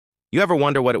You ever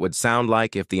wonder what it would sound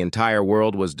like if the entire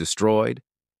world was destroyed?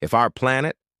 If our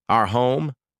planet, our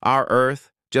home, our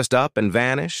Earth just up and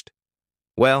vanished?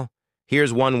 Well,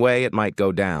 here's one way it might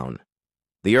go down.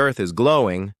 The Earth is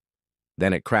glowing,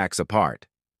 then it cracks apart.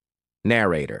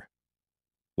 Narrator.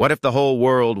 What if the whole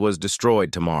world was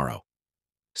destroyed tomorrow?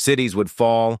 Cities would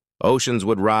fall, oceans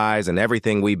would rise, and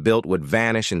everything we built would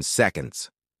vanish in seconds.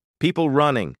 People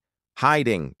running,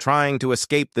 hiding, trying to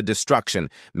escape the destruction,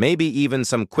 maybe even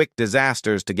some quick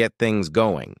disasters to get things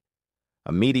going.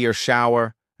 A meteor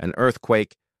shower, an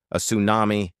earthquake, a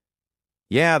tsunami.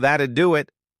 Yeah, that'd do it.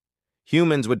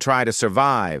 Humans would try to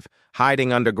survive,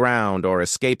 hiding underground or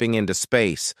escaping into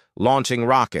space, launching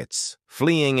rockets,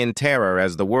 fleeing in terror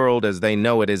as the world as they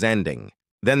know it is ending.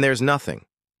 Then there's nothing.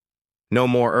 No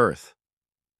more Earth.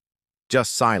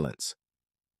 Just silence.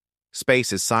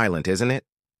 Space is silent, isn't it?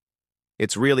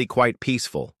 It's really quite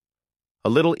peaceful. A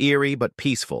little eerie, but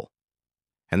peaceful.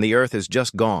 And the Earth is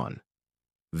just gone.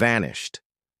 Vanished.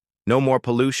 No more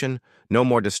pollution, no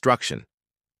more destruction.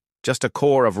 Just a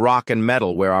core of rock and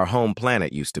metal where our home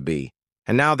planet used to be.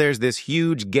 And now there's this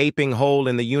huge gaping hole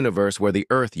in the universe where the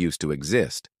Earth used to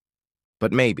exist.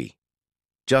 But maybe,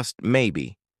 just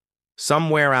maybe,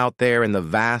 somewhere out there in the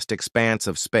vast expanse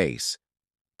of space,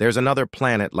 there's another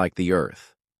planet like the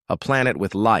Earth. A planet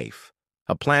with life.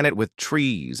 A planet with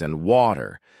trees and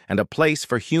water, and a place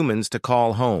for humans to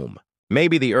call home.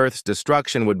 Maybe the Earth's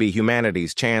destruction would be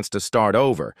humanity's chance to start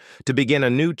over, to begin a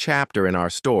new chapter in our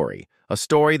story, a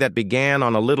story that began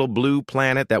on a little blue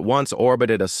planet that once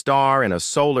orbited a star in a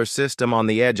solar system on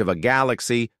the edge of a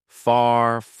galaxy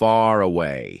far, far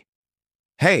away.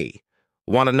 Hey,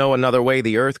 want to know another way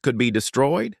the Earth could be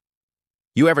destroyed?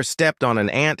 You ever stepped on an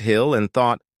anthill and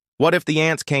thought, what if the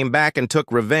ants came back and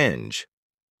took revenge?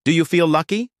 Do you feel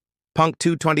lucky? Punk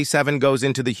 227 goes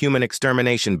into the human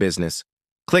extermination business.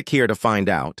 Click here to find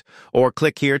out, or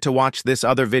click here to watch this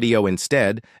other video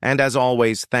instead, and as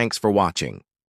always, thanks for watching.